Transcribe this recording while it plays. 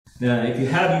Now, if you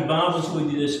have your Bibles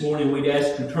with you this morning, we'd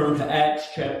ask you to turn to Acts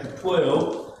chapter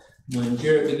 12. When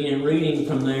Jarrett began reading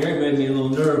from there, it made me a little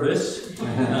nervous,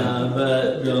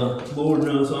 but the Lord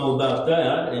knows all about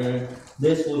that. And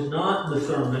this was not the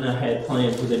sermon I had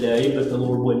planned for the day, but the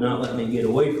Lord would not let me get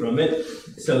away from it.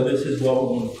 So this is what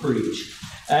we're going to preach.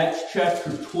 Acts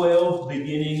chapter 12,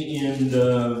 beginning in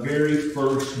the very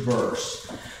first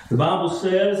verse. The Bible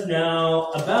says, "Now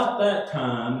about that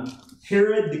time,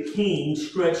 Herod the king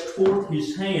stretched forth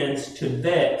his hands to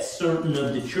vex certain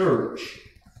of the church,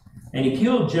 and he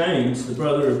killed James, the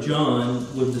brother of John,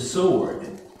 with the sword.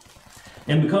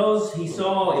 And because he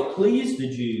saw it pleased the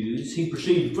Jews, he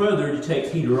proceeded further to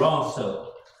take Peter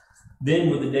also. Then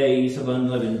were the days of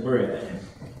unleavened bread.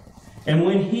 And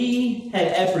when he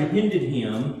had apprehended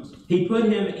him, he put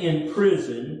him in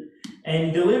prison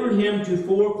and delivered him to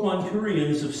 4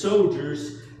 quaternions of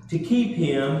soldiers to keep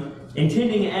him,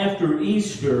 intending after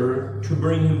Easter to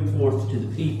bring him forth to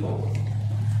the people.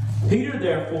 Peter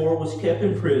therefore was kept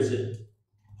in prison,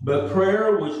 but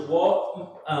prayer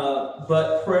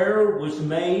was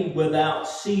made without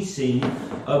ceasing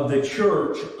of the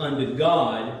church unto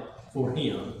God for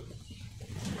him."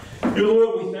 Dear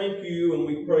Lord, we thank you and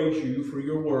we praise you for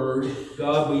your word.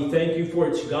 God, we thank you for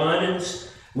its guidance.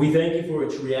 We thank you for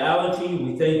its reality.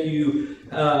 We thank you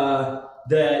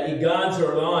that it guides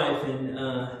our life and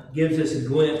gives us a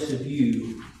glimpse of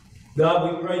you. God,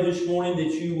 we pray this morning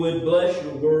that you would bless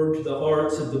your word to the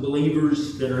hearts of the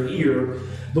believers that are here.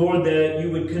 Lord, that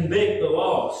you would convict the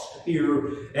lost here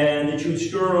and that you would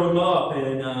stir them up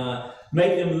and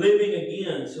make them living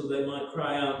again so they might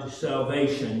cry out to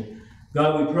salvation.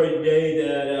 God, we pray today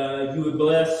that you would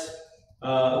bless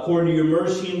according to your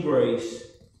mercy and grace.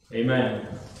 Amen.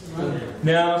 Amen.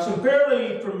 Now, some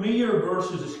fairly familiar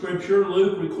verses of Scripture.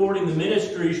 Luke recording the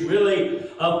ministries really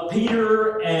of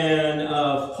Peter and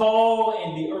of Paul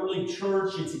and the early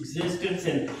church, its existence,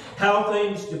 and how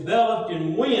things developed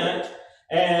and went.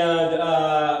 And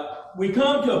we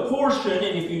come to a portion,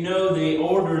 and if you know the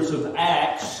orders of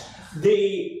Acts,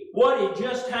 what had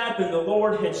just happened, the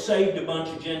Lord had saved a bunch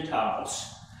of Gentiles.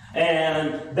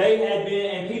 And they had been,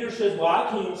 and Peter says, well, I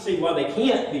can't see why they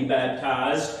can't be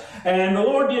baptized. And the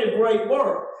Lord did a great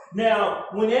work. Now,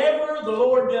 whenever the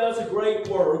Lord does a great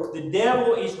work, the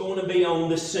devil is going to be on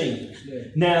the scene. Yeah.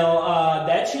 Now,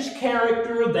 that's his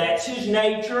character, that's his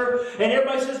nature. And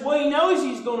everybody says, well, he knows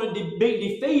he's going to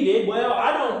be defeated. Well,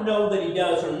 I don't know that he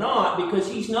does or not, because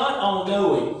he's not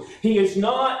all-knowing. He is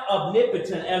not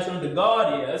omnipotent as unto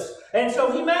God is. And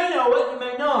so he may know it, he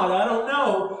may not. I don't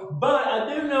know. But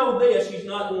I do know this, he's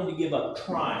not going to give up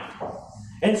trying.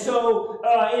 And so,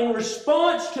 in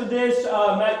response to this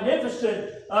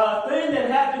magnificent thing that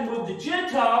happened with the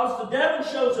Gentiles, the devil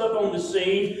shows up on the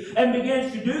scene and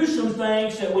begins to do some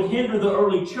things that would hinder the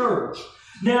early church.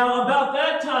 Now, about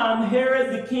that time,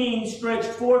 Herod the king stretched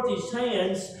forth his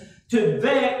hands to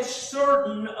vex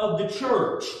certain of the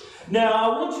church. Now, I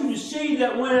want you to see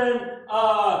that when,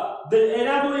 and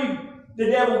I believe the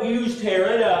devil used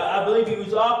Herod. I believe he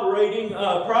was operating,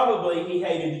 probably he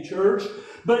hated the church,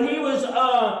 but he was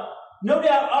no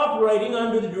doubt operating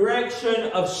under the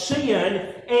direction of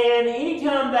sin, and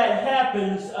anytime that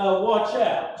happens, watch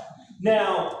out.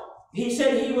 Now, he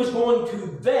said he was going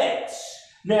to vex.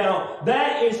 Now,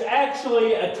 that is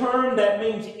actually a term that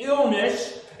means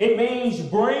illness. It means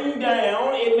bring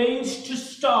down. It means to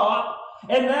stop.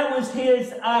 And that was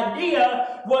his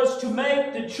idea, was to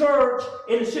make the church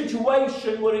in a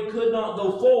situation where it could not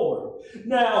go forward.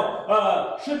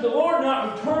 Now, should the Lord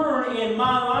not return in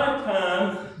my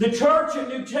lifetime, the church at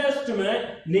New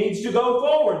Testament needs to go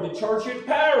forward. The church at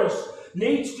Paris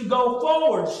needs to go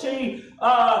forward. See,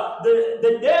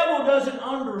 the devil doesn't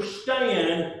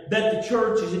understand that the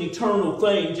church is an eternal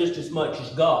thing just as much as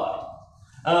God.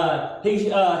 He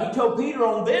told Peter,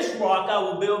 on this rock I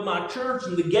will build my church,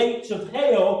 and the gates of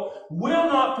hell will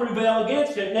not prevail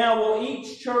against it. Now, will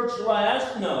each church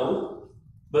last? No.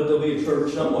 But there'll be a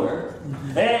church somewhere.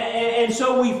 And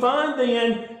so we find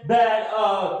then that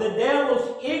the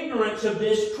devil's ignorance of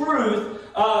this truth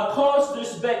caused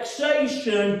this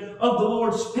vexation of the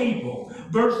Lord's people.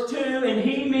 Verse 2, and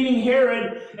he, meaning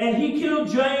Herod, and he killed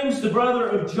James, the brother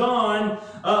of John,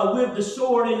 with the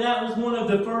sword, and that was one of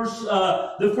the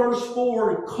first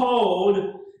four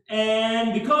called,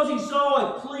 and because he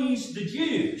saw it pleased the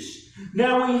Jews.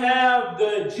 Now we have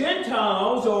the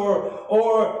Gentiles,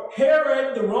 or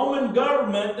Herod, the Roman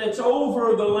government that's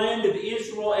over the land of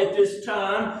Israel at this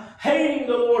time, hating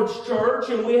the Lord's church,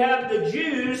 and we have the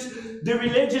Jews, the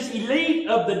religious elite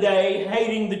of the day,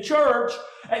 hating the church.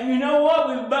 And you know what?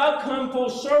 We've about come full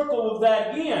circle of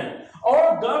that again.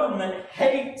 Our government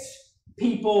hates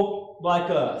people like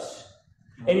us.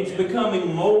 And it's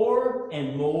becoming more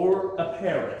and more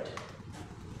apparent.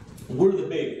 We're the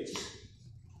bigots.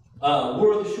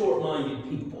 We're the short-minded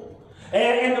people.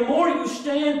 And the more you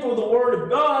stand for the Word of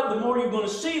God, the more you're going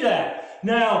to see that.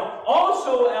 Now,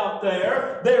 also out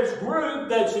there, there's a group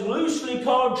that's loosely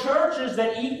called churches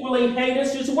that equally hate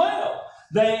us as well.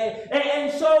 And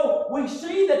so we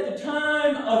see that the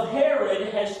time of Herod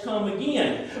has come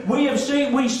again. We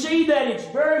see that it's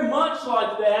very much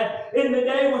like that in the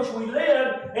day which we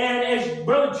live. And as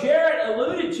Brother Jarrett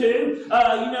alluded to,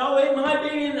 it might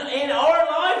be in our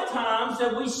lifetimes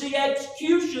that we see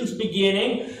executions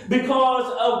beginning because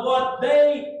of what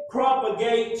they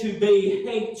propagate to be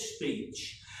hate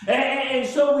speech. And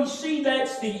so we see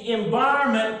that's the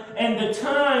environment and the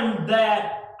time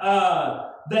that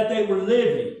they were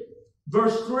living.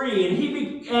 Verse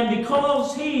 3, and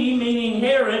because he, meaning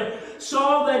Herod,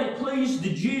 saw that it pleased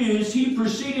the Jews, he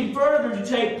proceeded further to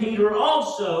take Peter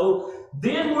also.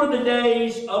 Then were the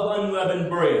days of unleavened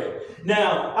bread.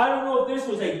 Now, I don't know if this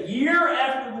was a year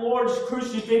after the Lord's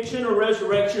crucifixion or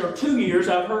resurrection, or 2 years.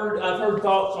 I've heard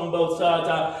thoughts on both sides.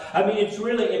 I mean, it's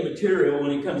really immaterial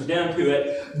when it comes down to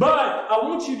it. But I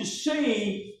want you to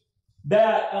see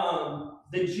that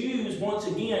the Jews, once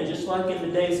again, just like in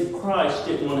the days of Christ,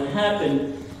 didn't want to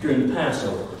happen during the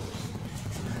Passover.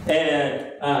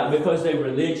 And because they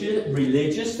were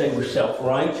religious, they were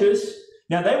self-righteous.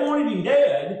 Now, they wanted him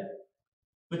dead,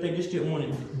 but they just didn't want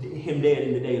him dead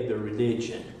in the day of their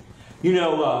religion.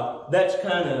 That's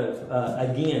kind of,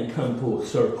 again, come full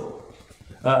circle.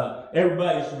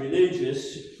 Everybody's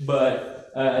religious,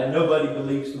 but nobody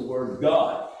believes the Word of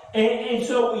God. And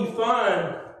so we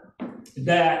find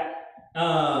that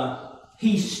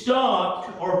he stopped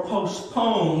or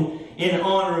postponed in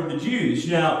honor of the Jews.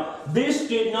 Now, this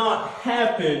did not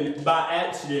happen by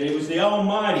accident. It was the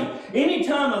Almighty.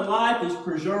 Anytime a life is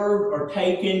preserved or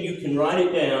taken, you can write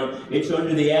it down. It's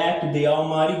under the act of the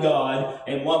Almighty God.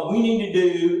 And what we need to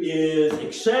do is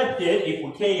accept it, if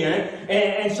we can,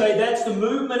 and say that's the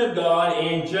movement of God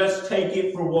and just take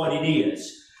it for what it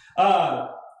is.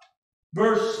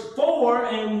 Verse 4,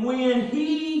 and when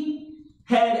he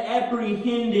had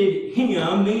apprehended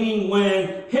him, meaning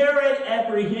when Herod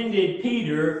apprehended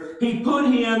Peter, he put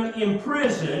him in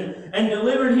prison and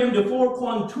delivered him to 4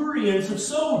 quintorians of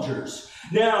soldiers.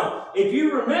 Now, if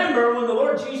you remember when the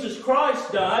Lord Jesus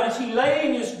Christ died, as he lay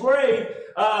in his grave,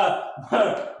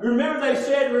 remember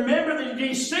the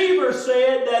deceiver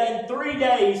said that in 3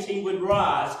 days he would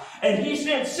rise. And he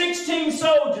sent 16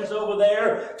 soldiers over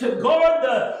there to guard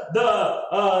the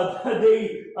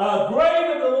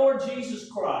grave of the Lord Jesus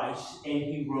Christ, and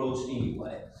he rose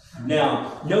anyway.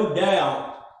 Now, no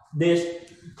doubt this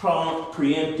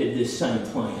preempted this same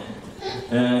plan.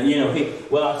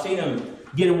 I've seen him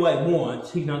get away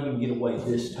once. He's not going to get away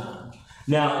this time.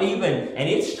 Now, and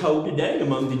it's told today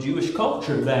among the Jewish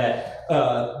culture that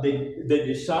the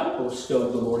disciples stole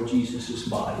the Lord Jesus'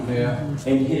 body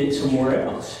and hid it somewhere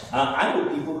else. I know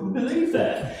people who believe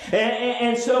that.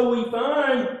 And so we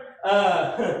find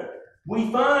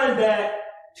that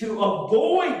to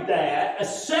avoid that a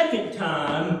second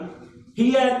time,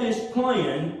 he had this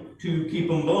plan to keep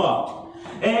them blocked.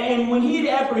 And when he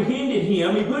had apprehended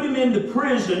him, he put him into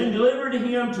prison and delivered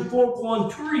him to 4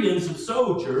 quintorians of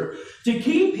soldiers to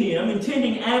keep him,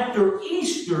 intending after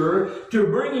Easter to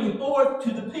bring him forth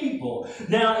to the people.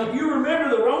 Now, if you remember,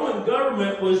 the Roman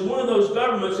government was one of those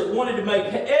governments that wanted to make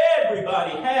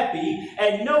everybody happy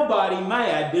and nobody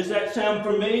mad. Does that sound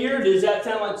familiar? Does that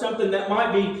sound like something that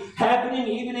might be happening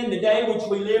even in the day which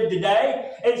we live today?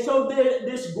 And so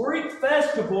this Greek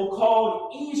festival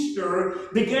called Easter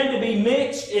began to be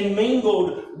mixed and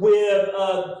mingled with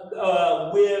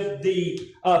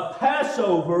the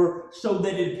Passover so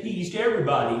that it appeased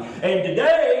everybody. And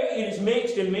today it is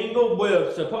mixed and mingled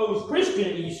with supposed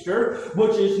Christian Easter,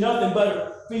 which is nothing but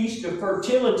a feast of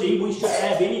fertility. We shouldn't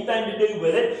have anything to do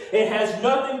with it. It has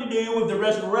nothing to do with the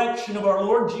resurrection of our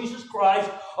Lord Jesus Christ.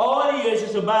 All it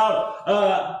is about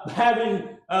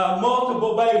having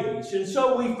multiple babies. And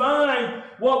so we find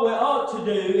what we ought to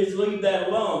do is leave that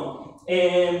alone.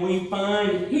 And we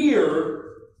find here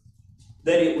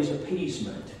that it was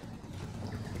appeasement.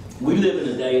 We live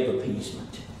in a day of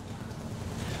appeasement.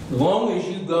 As long as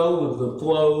you go with the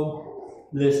flow,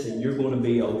 listen, you're going to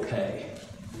be okay.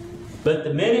 But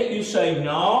the minute you say,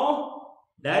 no,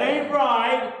 that ain't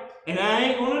right, and I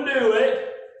ain't going to do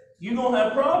it, you're going to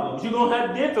have problems. You're going to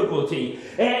have difficulty.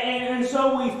 And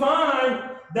so we find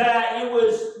that it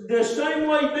was the same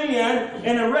way then,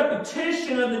 and a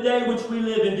repetition of the day which we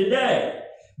live in today.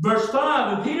 Verse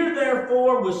 5, and Peter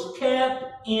therefore was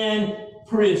kept in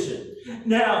prison.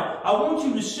 Now, I want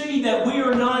you to see that we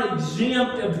are not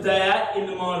exempt of that in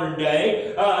the modern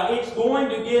day. It's going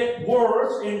to get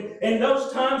worse, and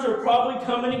those times are probably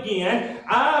coming again.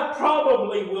 I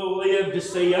probably will live to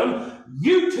see them.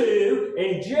 You two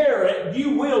and Jarrett,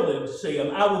 you will live to see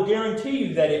them. I will guarantee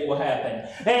you that it will happen.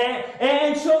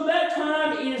 And so that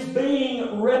time is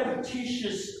being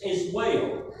repetitious as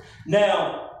well.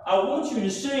 Now, I want you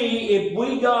to see, if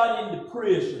we got into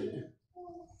prison,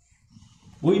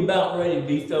 we about ready to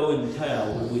be throwing the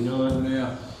towel, would we not?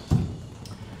 Yeah.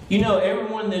 You know,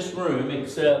 everyone in this room,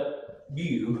 except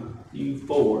you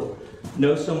four,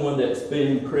 know someone that's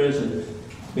been in prison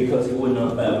because he would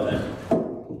not bow down.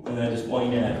 And that is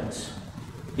Wayne Adams.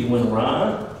 He went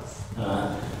awry.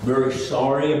 Very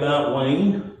sorry about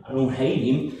Wayne. I don't hate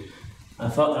him.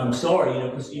 I'm sorry,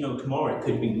 because, tomorrow it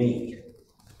could be me.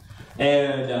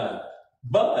 And,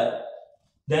 but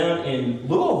down in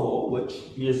Louisville, which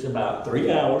is about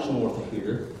 3 hours north of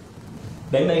here,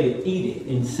 they made an edict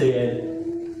and said,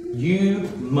 you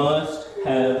must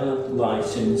have a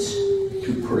license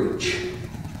to preach.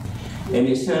 And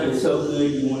it sounded so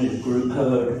good you wanted a group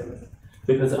hug,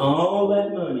 because all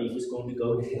that money was going to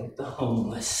go to help the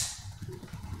homeless.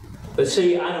 But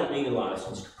see, I don't need a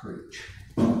license to preach.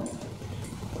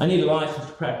 I need a license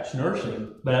to practice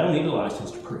nursing, but I don't need a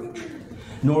license to preach.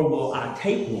 Nor will I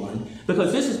take one,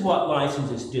 because this is what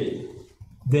licenses do.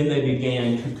 Then they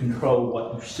began to control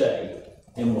what you say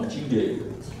and what you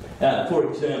do.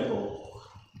 For example,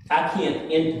 I can't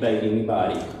intubate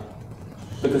anybody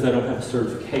because I don't have a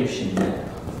certification yet.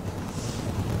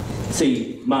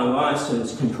 See, my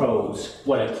license controls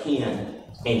what I can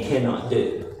and cannot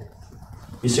do.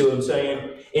 You see what I'm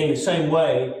saying? In the same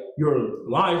way, your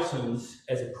license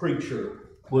as a preacher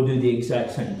will do the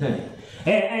exact same thing.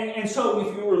 And so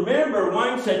if you remember,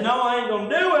 Wayne said, no, I ain't going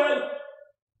to do it.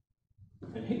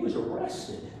 And he was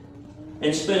arrested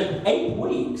and spent 8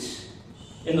 weeks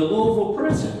in the Louisville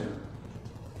prison.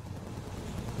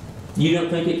 You don't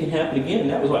think it can happen again?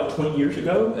 That was like 20 years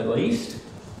ago, at least.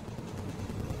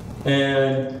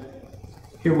 And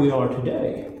here we are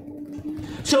today.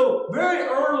 So very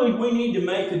early we need to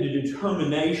make a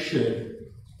determination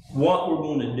what we're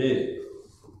going to do,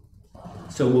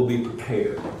 so we'll be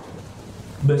prepared.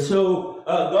 But so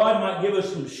God might give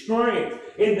us some strength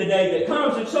in the day that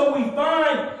comes. And so we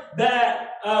find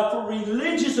that for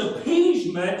religious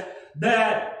appeasement,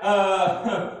 that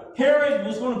Herod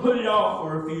was going to put it off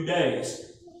for a few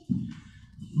days.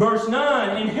 Verse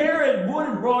 9, and Herod would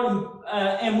have brought him,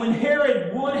 and when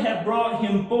Herod would have brought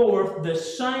him forth the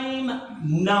same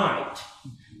night.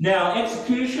 Now,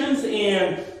 executions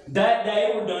in that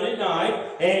day were done at night.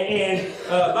 And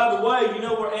by the way, you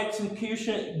know when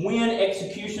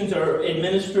executions are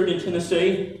administered in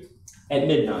Tennessee? At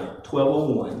midnight,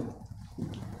 12:01.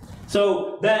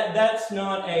 So that's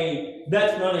not a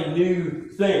new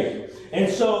thing.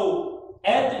 And so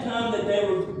at the time that they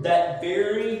were, that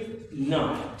very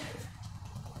night,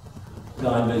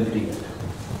 God moved in.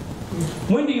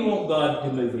 When do you want God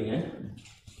to move in?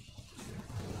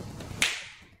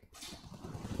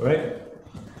 Right?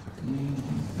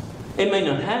 It may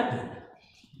not happen.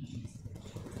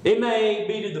 It may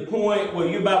be to the point where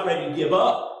you're about ready to give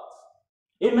up.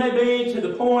 It may be to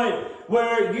the point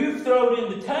where you've thrown in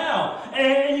the towel.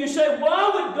 And you say, why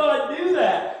would God do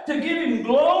that? To give Him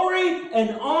glory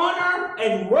and honor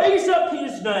and raise up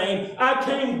His name. I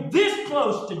came this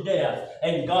close to death,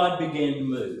 and God began to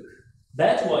move.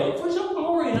 That's why, for some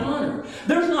glory and honor.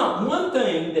 There's not one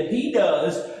thing that He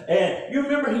does. And you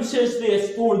remember He says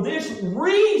this, for this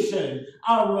reason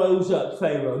I rose up,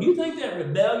 Pharaoh. Do you think that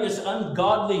rebellious,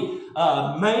 ungodly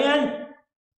man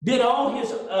did all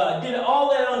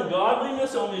that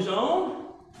ungodliness on his own?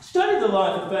 Study the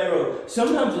life of Pharaoh.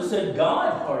 Sometimes it said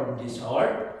God hardened his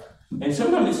heart, and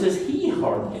sometimes it says He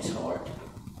hardened his heart.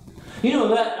 You know,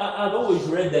 that I've always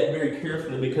read that very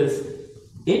carefully, because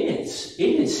it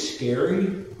is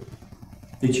scary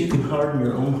that you can harden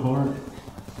your own heart.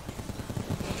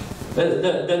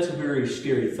 That's a very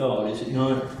scary thought, is it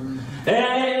not?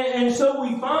 And so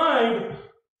we find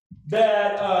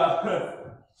that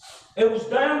it was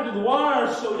down to the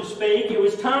wire, so to speak. It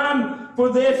was time for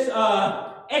this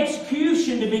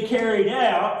execution to be carried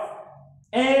out.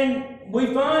 And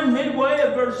we find midway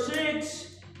of verse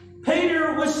 6,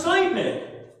 Peter was sleeping.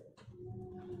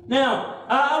 Now,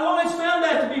 I've always found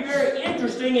that to be very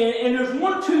interesting, and there's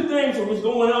one or two things that was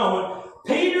going on.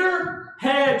 Peter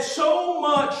had so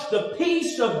much the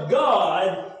peace of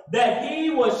God that he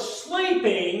was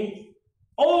sleeping,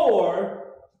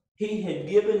 or he had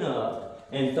given up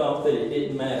and thought that it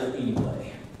didn't matter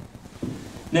anyway.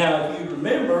 Now, if you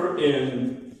remember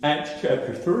in Acts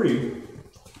chapter 3,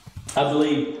 I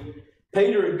believe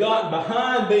Peter had gotten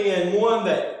behind being one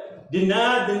that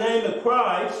denied the name of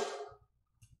Christ.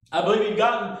 I believe he'd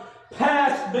gotten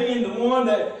past being the one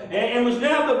that, and was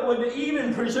now that would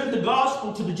even present the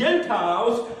gospel to the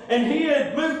Gentiles, and he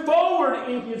had moved forward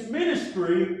in his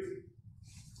ministry.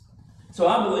 So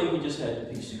I believe he just had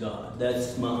the peace of God.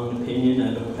 That's my own opinion.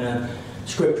 I don't have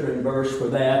scripture and verse for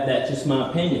that. That's just my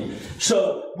opinion.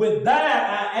 So with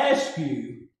that, I ask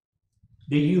you,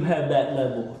 do you have that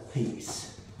level of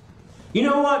peace? You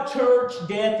know what, church?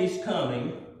 Death is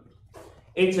coming.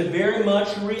 It's a very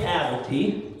much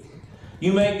reality.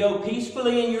 You may go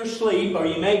peacefully in your sleep, or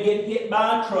you may get hit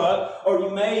by a truck, or you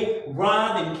may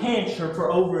writhe in cancer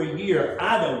for over a year.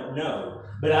 I don't know.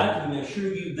 But I can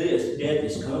assure you this, death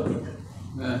is coming.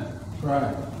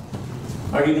 Right.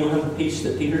 Are you going to have the peace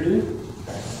that Peter did?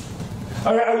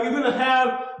 Are you going to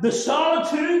have the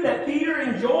solitude that Peter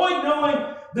enjoyed,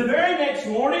 knowing the very next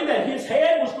morning that his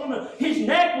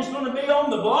neck was going to be on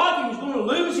the block, he was going to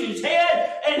lose his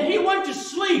head, and he went to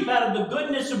sleep out of the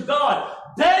goodness of God?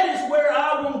 That is where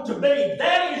I want to be.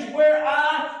 That is where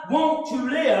I want to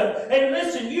live. And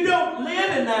listen, you don't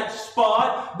live in that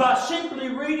spot by simply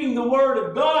reading the Word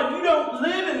of God. You don't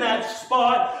live in that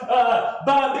spot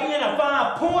by being a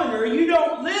five-pointer. You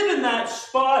don't live in that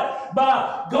spot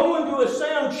by going to a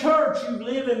sound church. You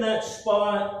live in that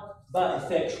spot by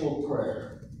effectual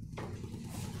prayer.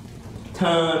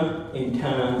 Time and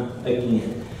time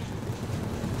again.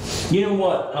 You know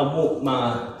what? I want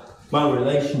my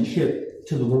relationship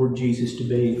to the Lord Jesus to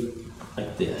be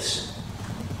like this.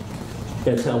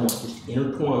 That's how I want this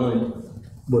intertwined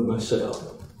with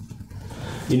myself.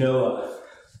 You know, I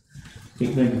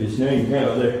can't think of his name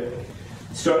now. They're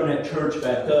starting that church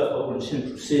back up over in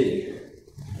Central City.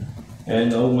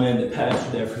 And the old man that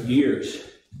pastored there for years,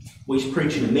 we was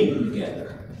preaching a meeting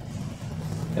together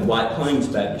at White Plains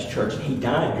Baptist Church, and he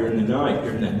died during the night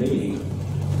during that meeting.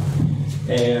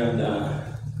 And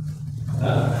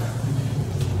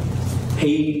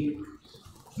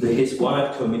his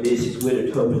wife told me this, his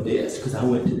widow told me this, because I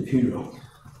went to the funeral,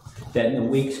 that in the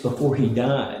weeks before he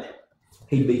died,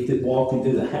 he'd be walking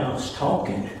through the house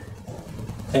talking,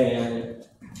 and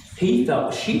she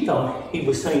thought he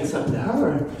was saying something to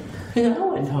her, and I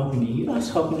wasn't talking to you, I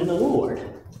was talking to the Lord.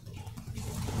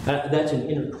 That's an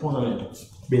intertwined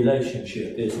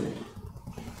relationship, isn't it?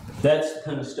 That's the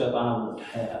kind of stuff I want to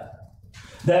have.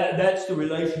 That's the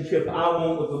relationship I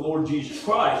want with the Lord Jesus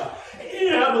Christ.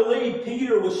 And I believe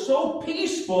Peter was so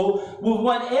peaceful with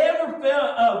whatever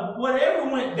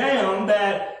went down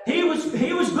that he was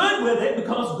good with it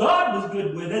because God was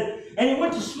good with it. And he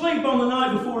went to sleep on the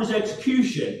night before his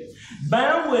execution,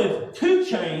 bound with 2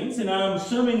 chains, and I'm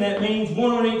assuming that means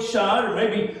one on each side or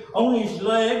maybe on his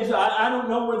legs. I don't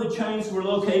know where the chains were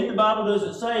located. The Bible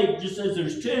doesn't say, it just says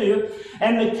there's 2.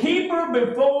 And the keeper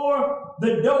before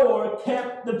the door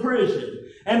kept the prison.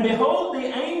 And behold, the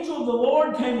angel of the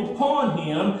Lord came upon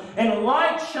him, and a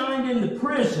light shined in the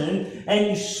prison,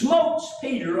 and he smote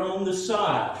Peter on the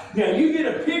side. Now, you get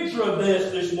a picture of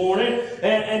this morning,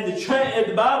 and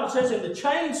the Bible says that the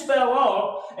chains fell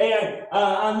off, and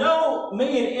I know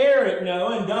me and Eric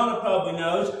know, and Donna probably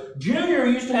knows, Junior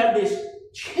used to have this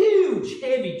huge,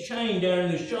 heavy chain down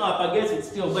in the shop. I guess it's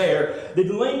still there. The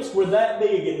links were that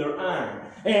big and they're iron.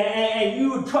 And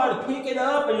you would try to pick it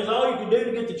up, and it's all you could do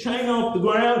to get the chain off the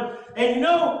ground. And you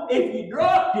know, if you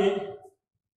dropped it,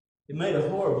 it made a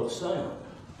horrible sound.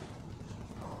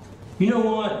 You know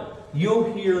what?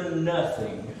 You'll hear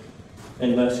nothing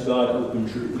unless God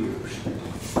opens your ears.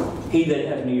 He that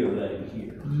hath an ear, let him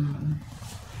hear. Mm-hmm.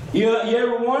 You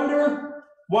ever wonder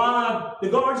why the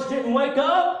guards didn't wake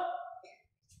up?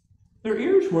 Their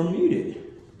ears were muted.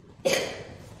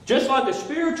 Just like a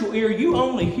spiritual ear, you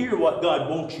only hear what God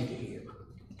wants you to hear.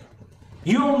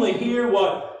 You only hear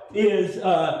what is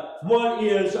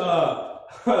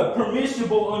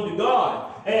permissible unto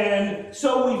God. And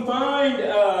so we find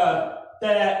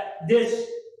that this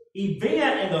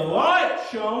event and the light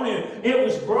shone, and it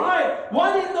was bright.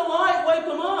 Why didn't the light wake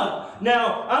them up?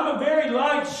 Now, I'm a very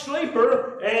light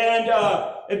sleeper, and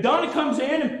if Donna comes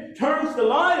in and turns the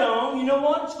light on, you know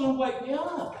what? It's going to wake me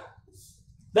up.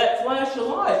 That flash of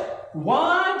light.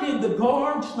 Why did the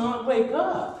guards not wake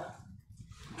up?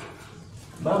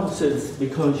 The Bible says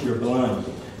because you're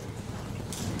blinded.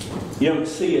 You don't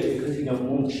see it because He don't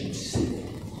want you to see it.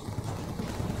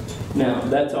 Now,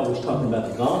 that's always talking about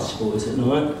the gospel, is it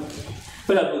not?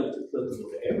 But I believe it's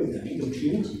applicable to everything, don't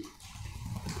you?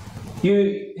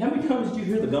 How many times did you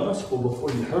hear the gospel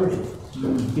before you heard it?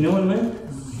 You know what I mean?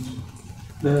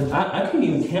 I can't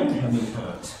even count how many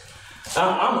times.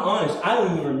 I'm honest, I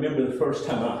don't even remember the first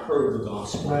time I heard the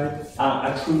gospel. Right.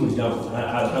 I truly don't.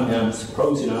 I mean, I'm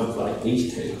supposing I was like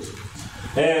these two.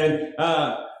 And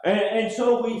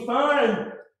so we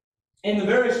find in the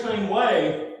very same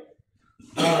way,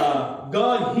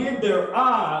 God hid their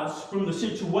eyes from the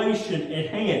situation at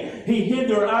hand. He hid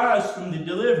their eyes from the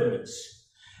deliverance.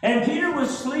 And Peter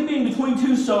was sleeping between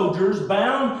two soldiers,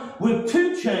 bound with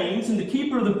two chains, and the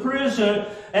keeper of the prison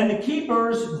and the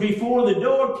keepers before the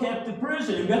door kept the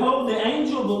prison. And behold, the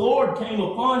angel of the Lord came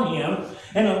upon him,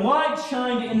 and a light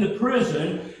shined in the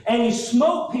prison. And he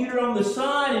smote Peter on the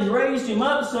side and raised him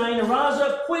up, saying, "Arise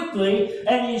up quickly,"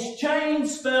 and his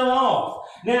chains fell off.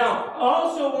 Now, I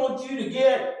also want you to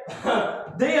get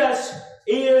this,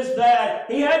 is that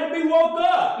he had to be woke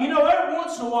up. You know, every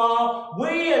once in a while,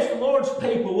 we as the Lord's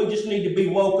people, we just need to be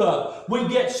woke up. We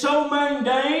get so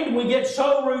mundane, we get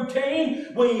so routine,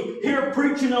 we hear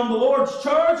preaching on the Lord's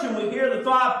church, and we hear the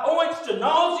 5 points to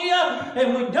nausea,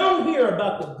 and we don't hear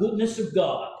about the goodness of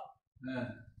God.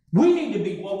 We need to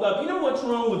be woke up. You know what's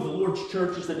wrong with the Lord's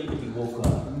churches? They need to be woke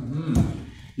up.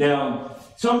 Now,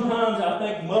 sometimes I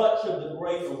think much of the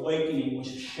Great Awakening was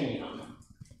a sham,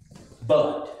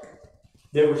 but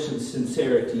there was some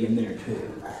sincerity in there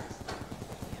too.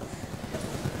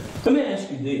 Let me ask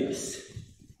you this.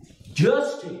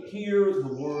 Just to hear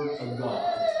the Word of God.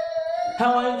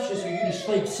 How anxious are you to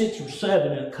sleep 6 or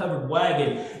 7 in a covered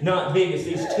wagon, not big as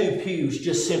these 2 pews,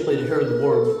 just simply to hear the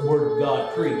Word of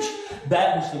God preached?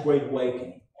 That was the Great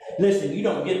Awakening. Listen, you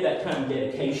don't get that kind of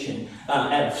dedication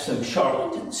out of some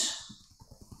charlatans.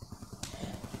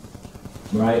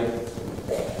 Right?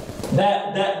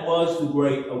 That was the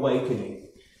Great Awakening.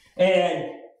 And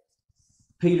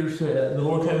Peter said,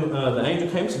 the angel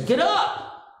came and said, "Get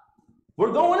up!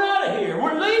 We're going out of here.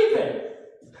 We're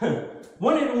leaving."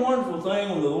 Wasn't it a wonderful thing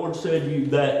when the Lord said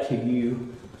that to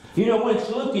you? You know, when it's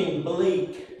looking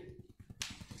bleak,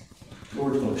 the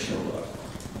Lord's going to show up.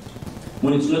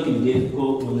 When it's looking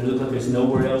difficult, when it looks like there's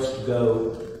nowhere else to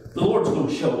go, the Lord's going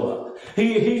to show up.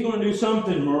 He's going to do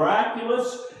something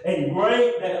miraculous and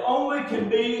great that only can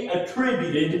be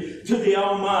attributed to the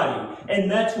Almighty.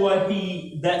 And that's what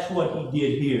he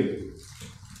did here.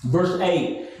 Verse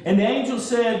 8, "And the angel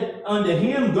said unto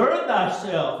him, Gird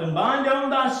thyself, and bind on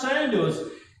thy sandals.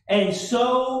 And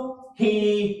so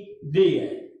he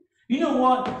did." You know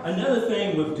what? Another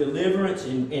thing with deliverance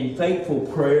and faithful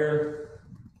prayer,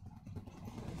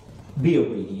 be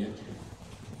obedient.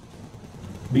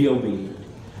 Be obedient.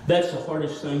 That's the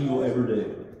hardest thing you'll ever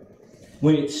do.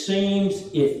 When it seems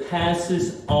it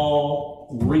passes all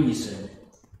reason,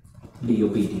 be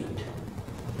obedient.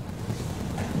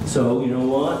 So, you know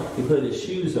what? He put his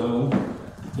shoes on,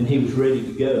 and he was ready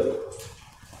to go.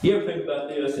 You ever think about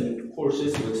this? And of course,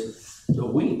 this was the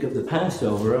week of the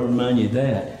Passover. I'll remind you of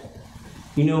that.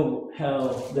 You know how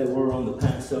they were on the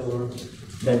Passover?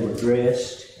 They were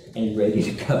dressed and ready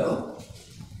to go.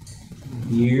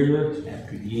 Year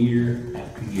after year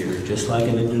after year, just like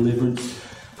in the deliverance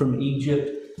from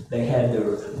Egypt, they had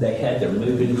their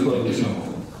moving clothes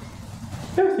on.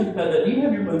 You ever think about that? Do you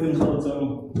have your moving clothes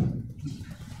on?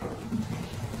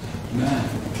 No.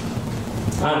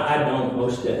 I don't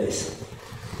most days,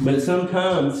 but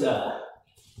sometimes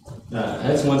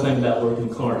that's one thing about working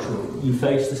cars. You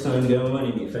face the sun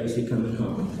going and you face it coming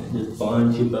home. It just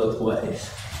bonds you both ways.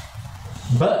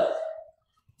 But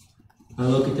I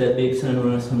look at that big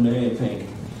sunrise someday and think,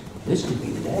 this could be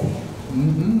the day.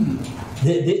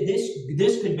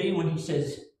 This could be when he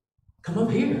says, "Come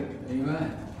up here."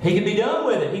 Amen. He could be done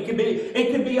with it. It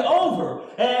could be over.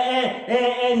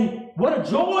 And what a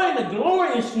joy and a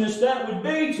gloriousness that would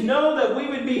be to know that we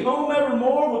would be home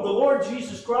evermore with the Lord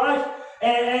Jesus Christ.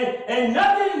 And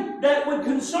nothing that would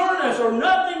concern us or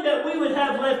nothing that we would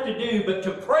have left to do but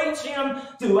to praise Him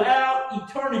throughout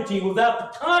eternity without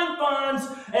the confines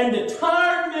and the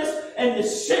tiredness and the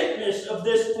sickness of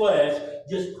this flesh.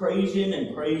 Just praise Him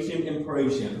and praise Him and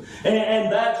praise Him.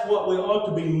 And that's what we ought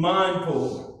to be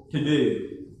mindful to do.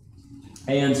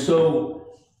 And so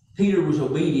Peter was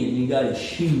obedient and he got his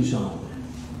shoes on.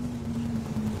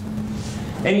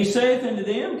 And he saith unto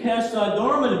them, "Cast thy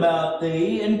garment about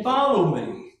thee, and follow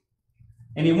me."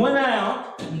 And he went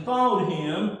out and followed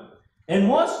him, and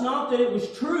wist not that it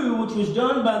was true which was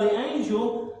done by the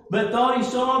angel, but thought he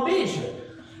saw a vision.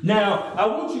 Now, I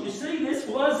want you to see this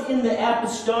was in the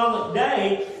apostolic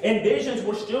day, and visions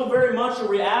were still very much a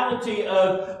reality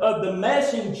of the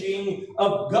messaging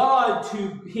of God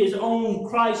to His own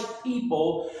Christ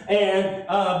people. And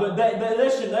but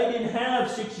listen, they didn't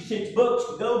have 66 books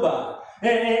to go by.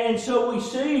 And so we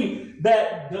see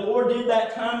that the Lord did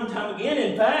that time and time again.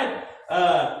 In fact,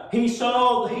 he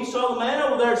saw the man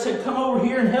over there and said, "Come over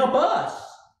here and help us."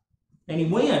 And he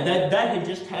went. That had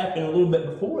just happened a little bit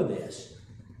before this.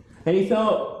 And he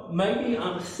thought, maybe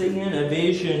I'm seeing a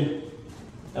vision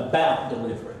about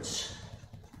deliverance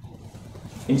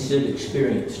instead of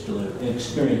experiencing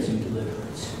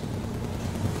deliverance.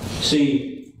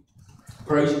 See,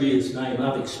 praise be His name,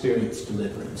 I've experienced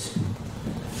deliverance.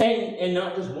 And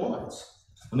not just once.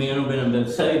 I mean, I've been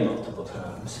saved multiple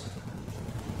times.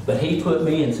 But He put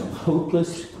me in some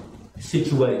hopeless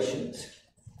situations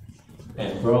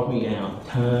and brought me out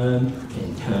time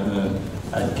and time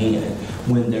again.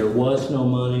 When there was no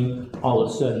money, all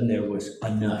of a sudden there was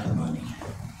enough money.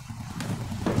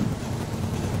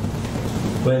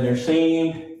 When there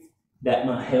seemed that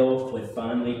my health would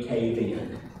finally cave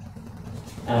in,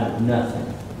 out of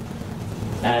nothing,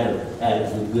 out of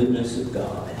the goodness of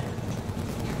God,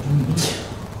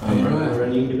 I'm where I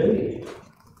need to be.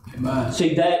 Amen.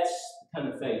 See, that's the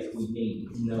kind of faith we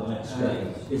need in the last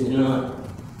days, is it not?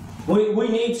 We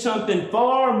need something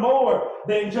far more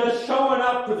than just showing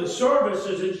up to the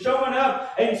services and showing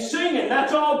up and singing.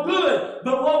 That's all good.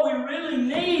 But what we really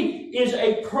need is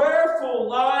a prayerful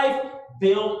life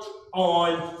built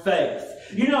on faith.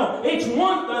 You know, it's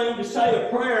one thing to say a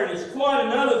prayer, and it's quite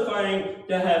another thing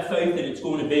to have faith that it's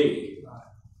going to be.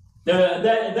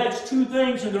 That's two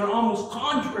things, and they're almost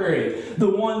contrary, the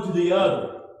one to the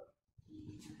other.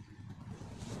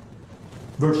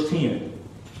 Verse 10.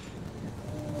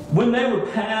 When they were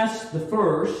past the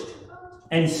first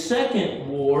and second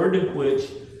ward, which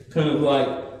kind of like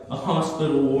a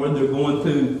hospital ward, they're going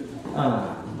through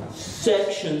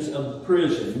sections of the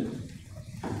prison.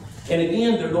 And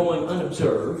again, they're going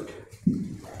unobserved,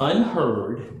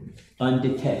 unheard,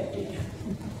 undetected.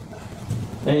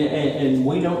 And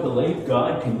we don't believe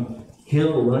God can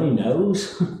heal a runny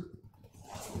nose.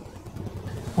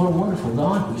 What a wonderful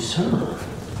God we serve.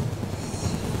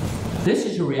 This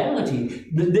is a reality.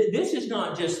 This is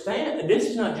not just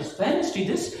fantasy.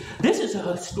 This is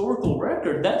a historical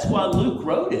record. That's why Luke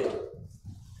wrote it,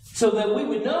 so that we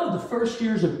would know the first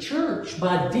years of church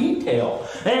by detail.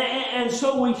 And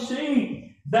so we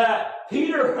see that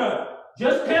Peter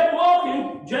just kept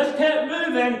walking, just kept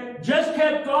moving, just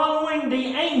kept following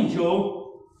the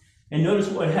angel. And notice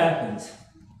what happens.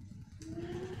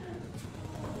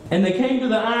 And they came to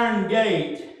the iron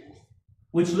gate,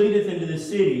 which leadeth into the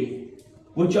city,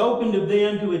 which opened of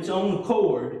them to its own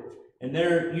accord. And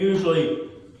there are usually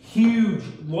huge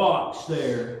locks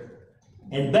there.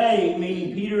 And they,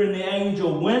 meaning Peter and the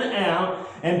angel, went out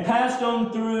and passed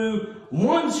on through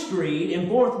one street, and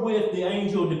forthwith the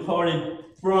angel departed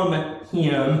from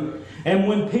him. And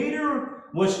when Peter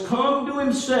was come to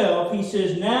himself, he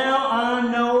says, "Now I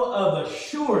know of a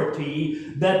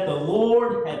surety that the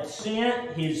Lord hath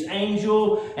sent his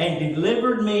angel and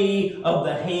delivered me of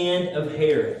the hand of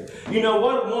Herod." You know,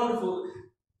 what a wonderful...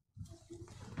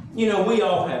 You know, we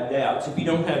all have doubts. If you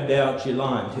don't have doubts, you're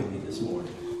lying to me this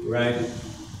morning, right?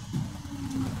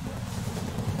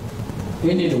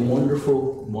 Isn't it a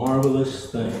wonderful,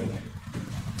 marvelous thing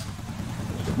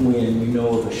when you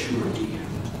know of a surety?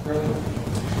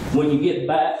 When you get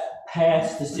back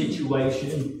past the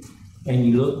situation and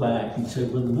you look back and say,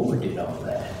 "Well, the Lord did all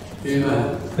that."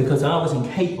 Amen. Because I was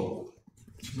incapable.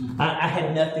 I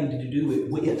had nothing to do with.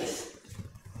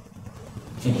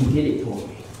 And He did it for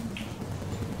me.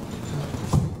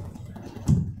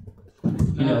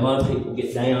 You know, a lot of people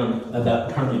get down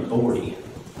about turning 40.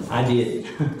 I didn't.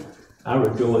 I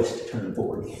rejoiced to turn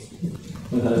 40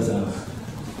 because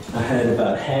I had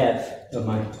about half of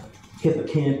my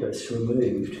hippocampus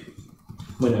removed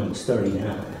when I was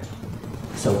 39.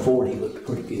 So 40 looked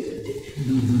pretty good.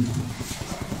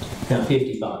 Now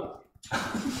 55.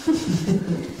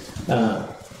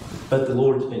 But the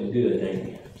Lord's been good,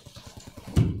 ain't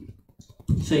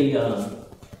He? See,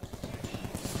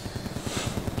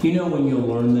 you know when you'll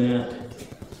learn that?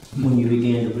 When you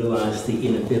begin to realize the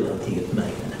inability of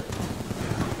man.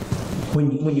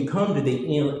 When you come to the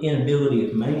inability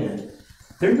of man,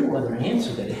 there's no other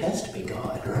answer that it has to be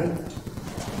God, right?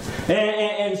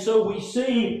 And so we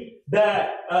see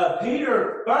that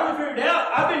Peter finally figured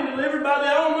out, I've been delivered by the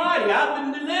Almighty. I've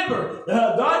been delivered.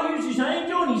 God used His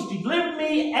angel, and He's delivered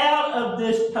me out of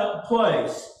this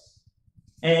place.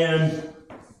 And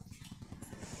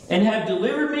have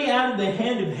delivered me out of the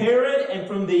hand of Herod and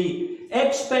from the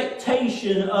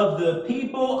expectation of the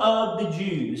people of the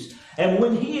Jews. And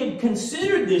when he had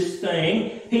considered this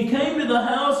thing, he came to the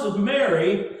house of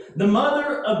Mary, the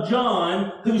mother of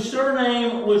John, whose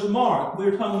surname was Mark. We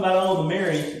were talking about all the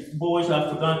Marys. Boys, I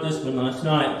forgot this one last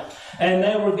night. And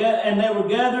they were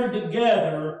gathered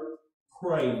together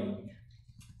praying.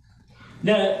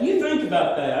 Now, you think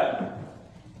about that,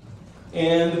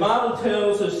 and the Bible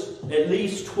tells us at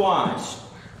least twice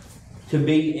to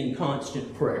be in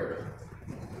constant prayer.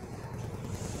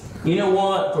 You know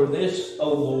what? For this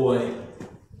old boy,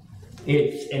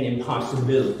 it's an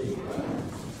impossibility.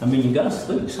 I mean, you got to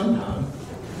sleep sometime,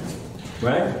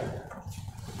 right?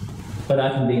 But I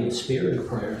can be in the spirit of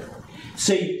prayer.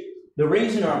 See, the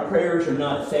reason our prayers are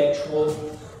not effectual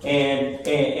and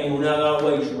we're not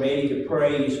always ready to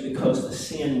pray is because of the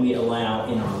sin we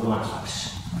allow in our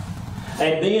lives.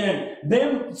 And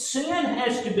then sin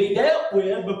has to be dealt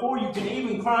with before you can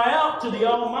even cry out to the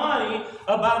Almighty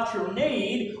about your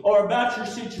need or about your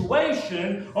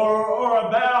situation or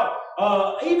about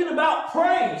even about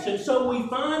praise. And so we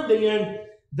find then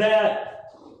that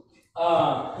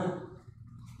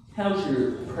how's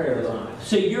your prayer life?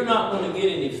 See, you're not going to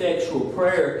get an effectual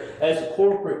prayer as a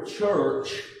corporate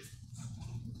church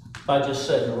by just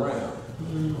sitting around.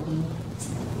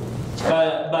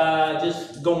 By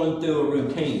just going through a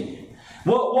routine.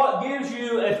 What gives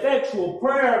you effectual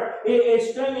prayer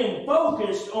is staying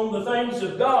focused on the things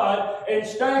of God and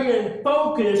staying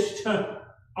focused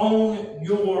on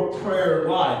your prayer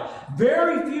life.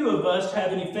 Very few of us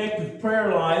have an effective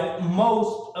prayer life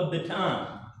most of the time.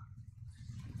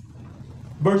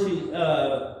 Verse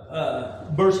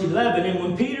 11, and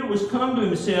when Peter was come to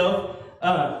himself,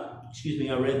 I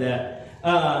read that.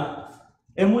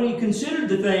 And when he considered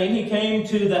the thing, he came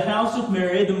to the house of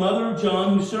Mary, the mother of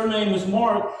John, whose surname was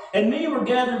Mark, and many were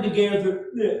gathered together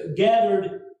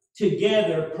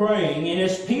praying. And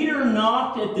as Peter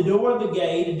knocked at the door of the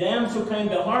gate, a damsel came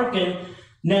to hearken,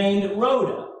 named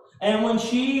Rhoda. And when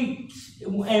she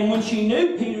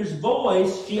knew Peter's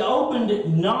voice, she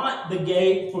opened not the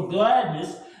gate for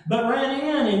gladness, but ran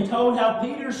in and told how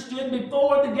Peter stood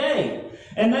before the gate.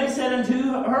 And they said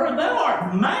unto her, Thou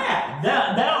art mad,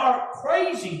 thou art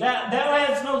crazy, thou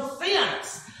hast no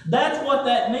sense. That's what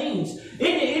that means. Isn't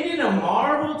it a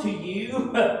marvel to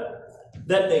you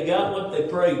that they got what they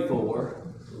prayed for,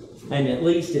 and at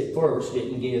least at first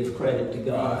didn't give credit to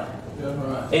God?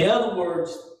 Right. In other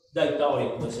words, they thought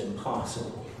it was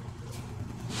impossible.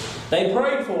 They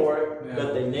prayed for it,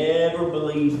 but they never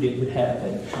believed it would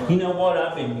happen. Right. You know what?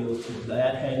 I've been guilty of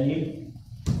that, hadn't you?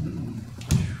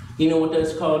 You know what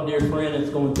that's called, dear friend? It's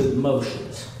going through the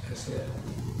motions. That's it.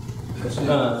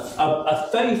 A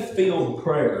faith-filled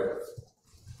prayer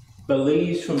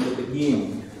believes from the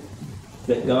beginning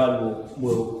that God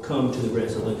will come to the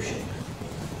resolution.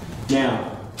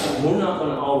 Now, we're not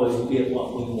going to always get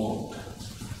what we want,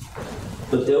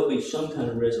 but there'll be some kind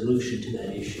of resolution to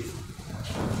that issue.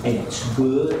 And it's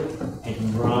good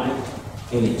and right,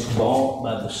 and it's bought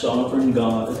by the sovereign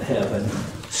God of heaven.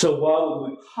 So why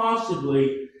would we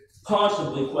possibly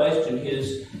question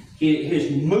his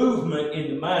movement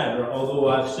in the matter, although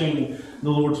I've seen the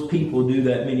Lord's people do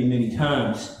that many, many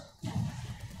times.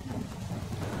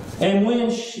 And when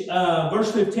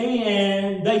verse 15,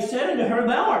 and they said unto her,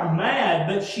 Thou art mad,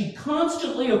 but she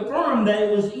constantly affirmed that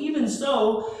it was even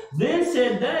so. Then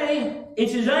said they,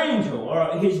 It's his angel,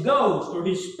 or his ghost, or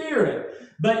his spirit.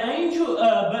 But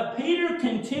Peter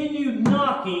continued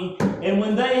knocking, and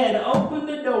when they had opened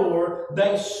the door,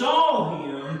 they saw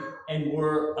him and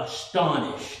were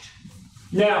astonished.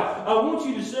 Now, I want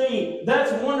you to see,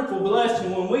 that's a wonderful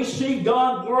blessing when we see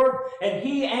God work and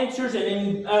He answers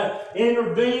and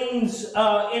intervenes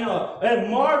in a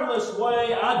marvelous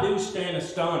way. I do stand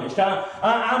astonished.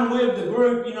 I'm with the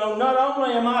group, not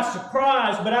only am I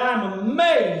surprised, but I'm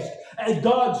amazed at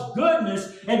God's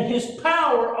goodness and His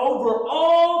power over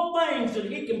all things that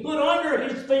He can put under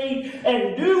His feet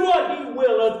and do what He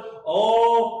willeth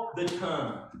all the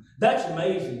time. That's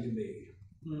amazing to me.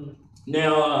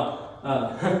 Now,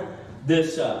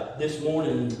 this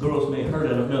morning, the girls may have heard,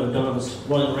 I don't know, Don was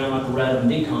running around like a rabbit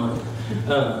deacon.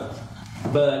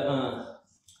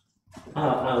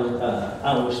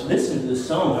 I was listening to this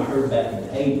song I heard back in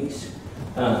the 80s.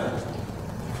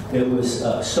 It was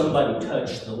Somebody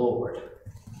Touched the Lord.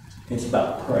 It's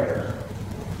about prayer.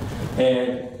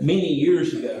 And many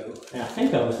years ago, and I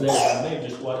think I was there, I may have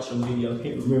just watched some video, I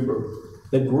can't remember,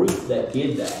 the group that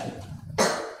did that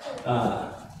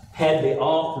had the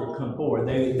author come forward.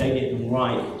 They didn't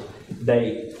write it.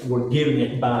 They were given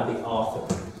it by the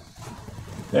author.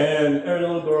 And a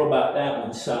little girl about that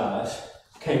one size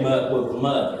came up with her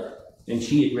mother, and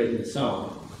she had written the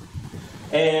song.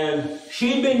 And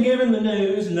she'd been given the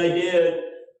news, and they did,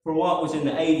 for what was in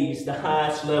the 80s, the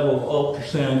highest level of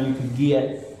ultrasound you could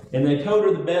get. And they told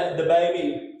her the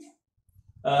baby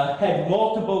had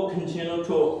multiple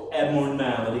congenital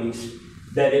abnormalities,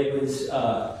 that it was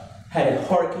had a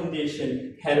heart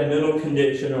condition, had a mental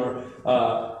condition, or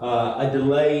a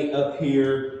delay up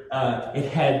here.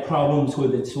 It had problems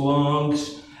with its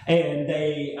lungs, and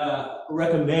they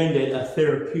recommended a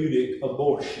therapeutic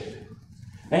abortion.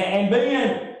 And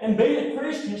being a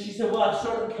Christian, she said, well, I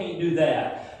certainly can't do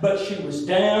that. But she was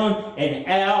down and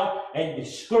out and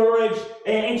discouraged.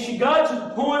 And she got to the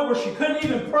point where she couldn't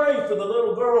even pray for the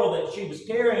little girl that she was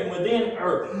carrying within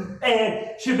her.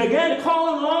 And she began to call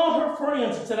on all her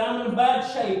friends and said, I'm in bad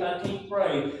shape. I can't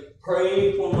pray.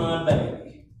 Pray for my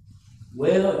baby.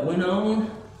 Well, it went on.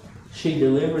 She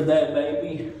delivered that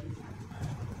baby.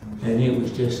 And it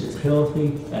was just as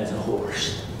healthy as a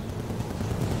horse.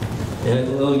 And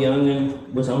the little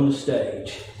young'un was on the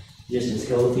stage, just as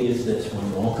healthy as this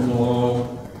one, walking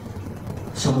along.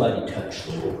 Somebody touched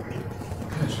the Lord.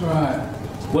 That's right.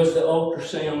 Was the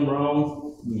ultrasound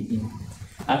wrong?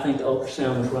 I think the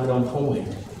ultrasound was right on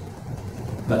point.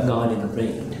 But God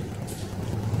intervened.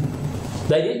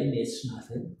 They didn't miss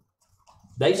nothing.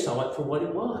 They saw it for what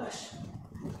it was.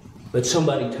 But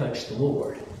somebody touched the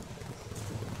Lord.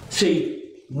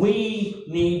 See, we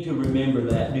need to remember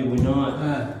that, do we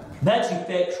not? That's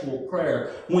effectual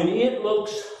prayer. When it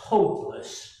looks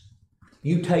hopeless,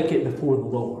 you take it before the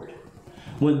Lord.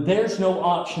 When there's no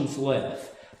options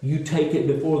left, you take it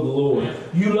before the Lord.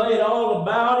 You lay it all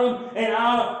about Him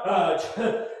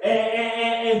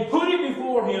and put it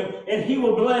before Him, and He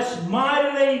will bless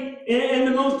mightily in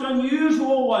the most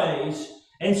unusual ways.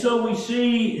 And so we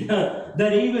see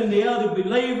that even the other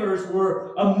believers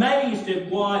were amazed at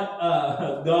what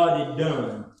God had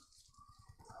done.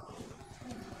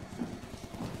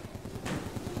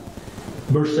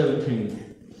 Verse 17.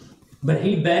 But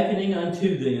he, beckoning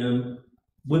unto them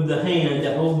with the hand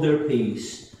to hold their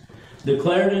peace,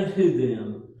 declared unto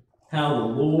them how the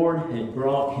Lord had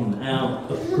brought him out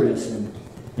of prison.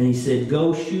 And he said,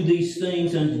 Go shew these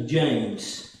things unto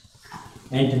James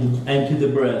and to the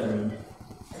brethren.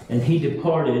 And he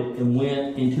departed and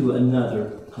went into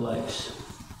another place.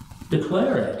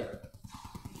 Declare it.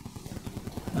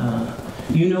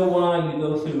 You know why you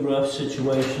go through rough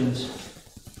situations?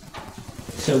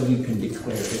 So you can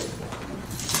declare it.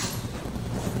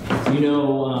 You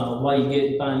know why you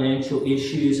get financial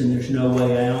issues and there's no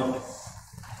way out?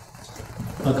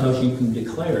 Because you can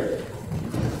declare it.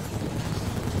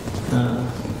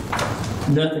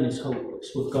 Nothing is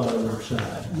hopeless with God on our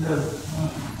side.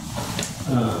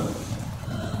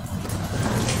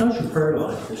 How's your prayer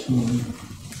life this morning?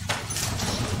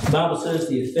 The Bible says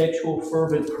the effectual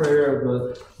fervent prayer of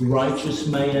a righteous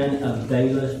man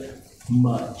availeth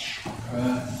much.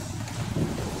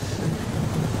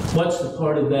 What's the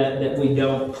part of that we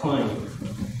don't claim?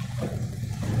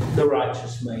 The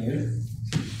righteous man.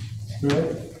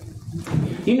 Right?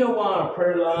 You know why our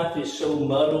prayer life is so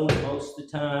muddled most of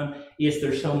the time? Is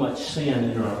there's so much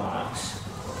sin in our lives.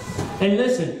 And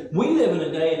listen, we live in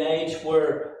a day and age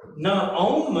where not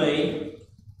only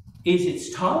is it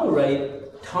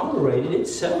tolerated,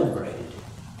 it's celebrated.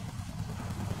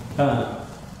 The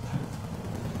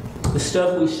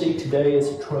stuff we see today is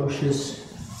atrocious,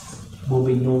 will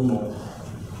be normal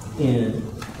in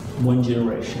one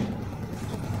generation.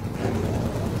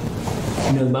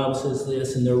 You know, the Bible says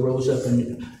this, and there rose up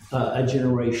a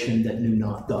generation that knew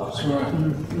not God. That's right.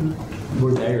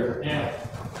 We're there. Yeah.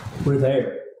 We're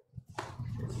there.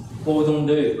 What are we going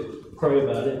to do? Pray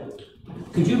about it.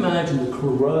 Could you imagine the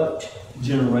corrupt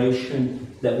generation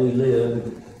that we live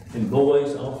in? And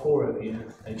boys, all four of you,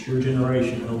 that's your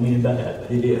generation. I don't mean bad,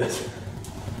 but it is.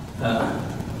 That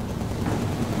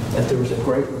there was a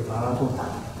great revival.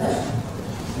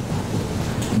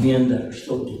 Men that are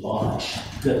so debauched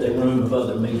that they run with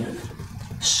other men,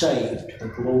 saved for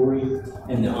glory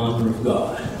and the honor of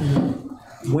God.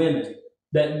 Mm-hmm. Women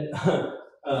that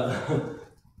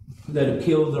that have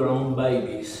killed their own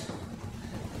babies,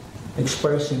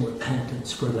 expressing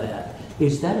repentance for that.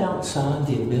 Is that outside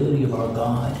the ability of our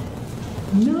God?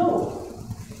 No.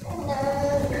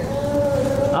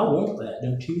 I want that,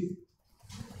 don't you?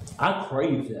 I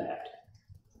crave that.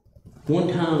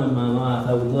 One time in my life,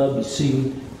 I would love to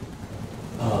see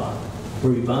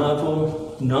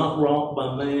revival not wrought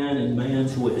by man and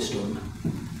man's wisdom,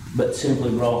 but simply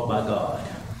wrought by God.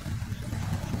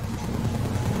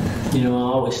 You know,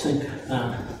 I always think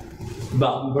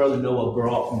about Brother Noah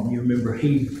Broughton. You remember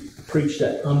he preached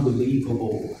that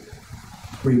unbelievable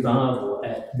revival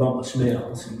at Bumpus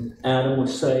Mills. And Adam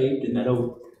was saved, and that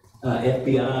old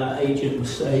FBI agent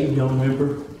was saved, y'all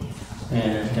remember?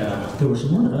 And there was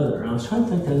one other. I was trying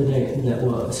to think the other day who that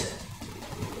was.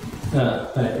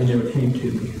 It never came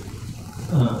to me.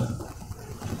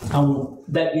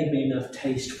 That gave me enough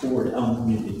taste for it. I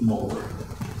wanted it more.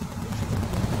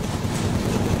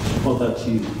 What about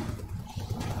you?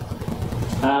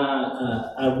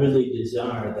 I really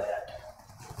desire that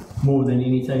more than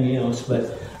anything else,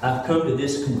 but I've come to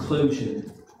this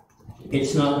conclusion.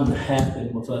 It's not going to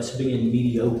happen with us being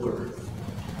mediocre.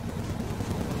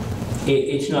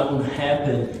 It's not going to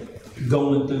happen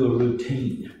going through a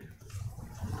routine.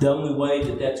 The only way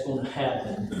that that's going to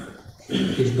happen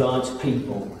is God's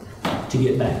people to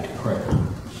get back to prayer.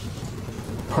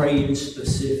 Pray in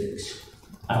specifics.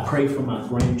 I pray for my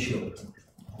grandchildren.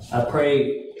 I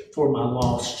pray for my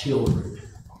lost children.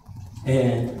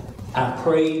 And I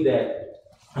pray that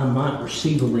I might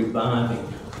receive a reviving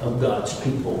of God's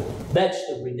people. That's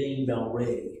the redeemed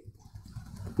already.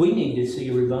 We need to see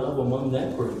a revival among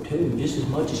that group too, just as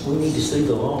much as we need to see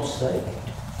the lost saved.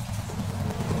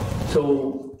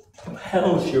 So,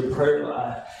 how's your prayer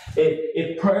life?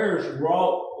 If prayers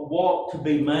walk to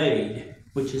be made,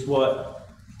 which is what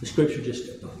the Scripture just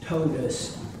told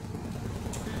us,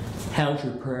 how's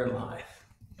your prayer life?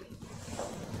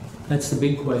 That's the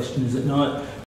big question, is it not?